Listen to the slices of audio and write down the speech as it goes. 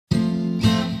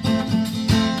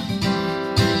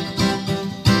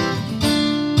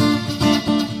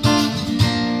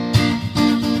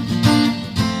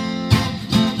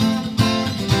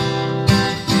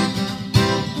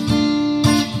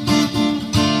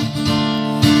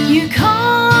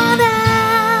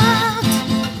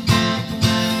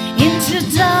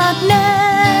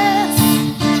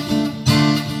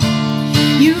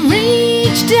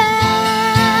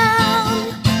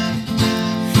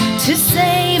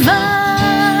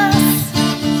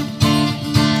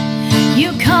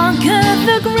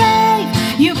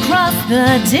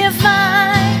the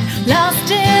divine. Lost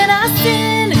in our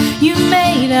sin, you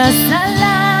made us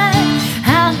alive.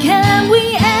 How can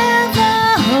we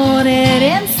ever hold it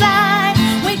inside?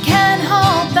 We can't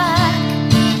hold back.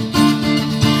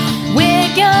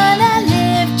 We're gonna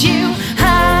lift you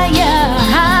higher,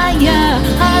 higher.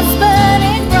 Hearts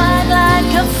burning bright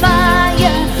like a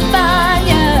fire,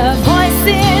 fire.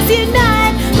 Voices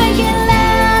unite, make it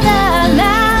louder,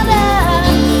 louder.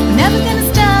 We're never gonna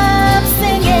stop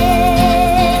singing.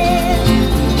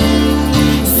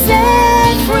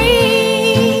 Set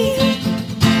free,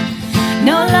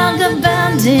 no longer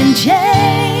bound in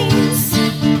chains.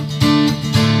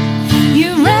 You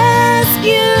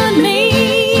rescued me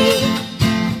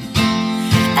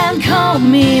and called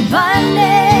me by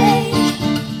name.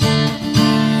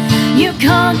 You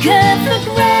conquered the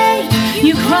grave,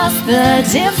 you crossed the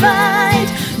divide.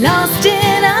 Lost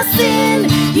in our sin,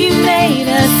 you made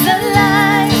us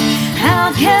alive. How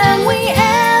can we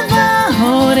ever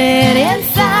hold it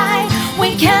inside? We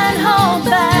can't hold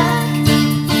back.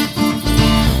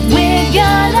 We're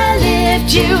gonna lift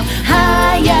you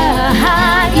higher,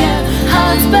 higher.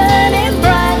 Hearts burning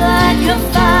bright like a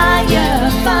fire,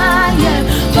 fire.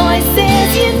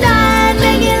 Voices unite,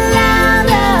 make it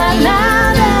louder,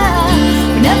 louder.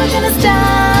 We're never gonna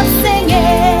stop singing.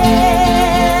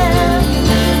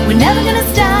 We're never gonna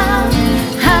stop.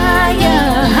 Higher,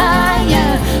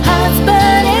 higher. Hearts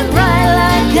burning bright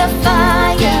like a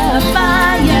fire,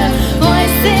 fire.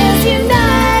 Voices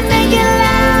unite, make it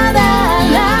louder,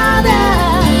 louder.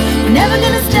 We're never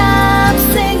gonna stop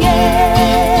singing.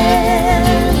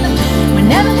 We're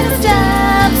never gonna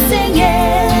stop singing.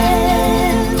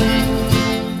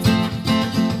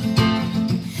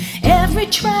 Every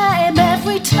tribe,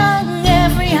 every tongue,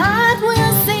 every heart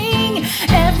will sing.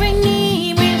 Every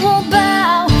knee we will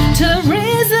bow to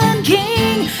risen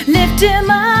King. Lift him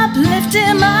up, lift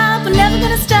him up. We're never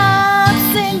gonna stop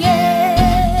singing.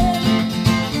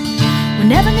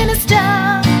 We're never gonna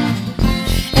stop.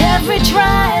 Every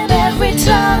tribe, every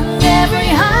tongue.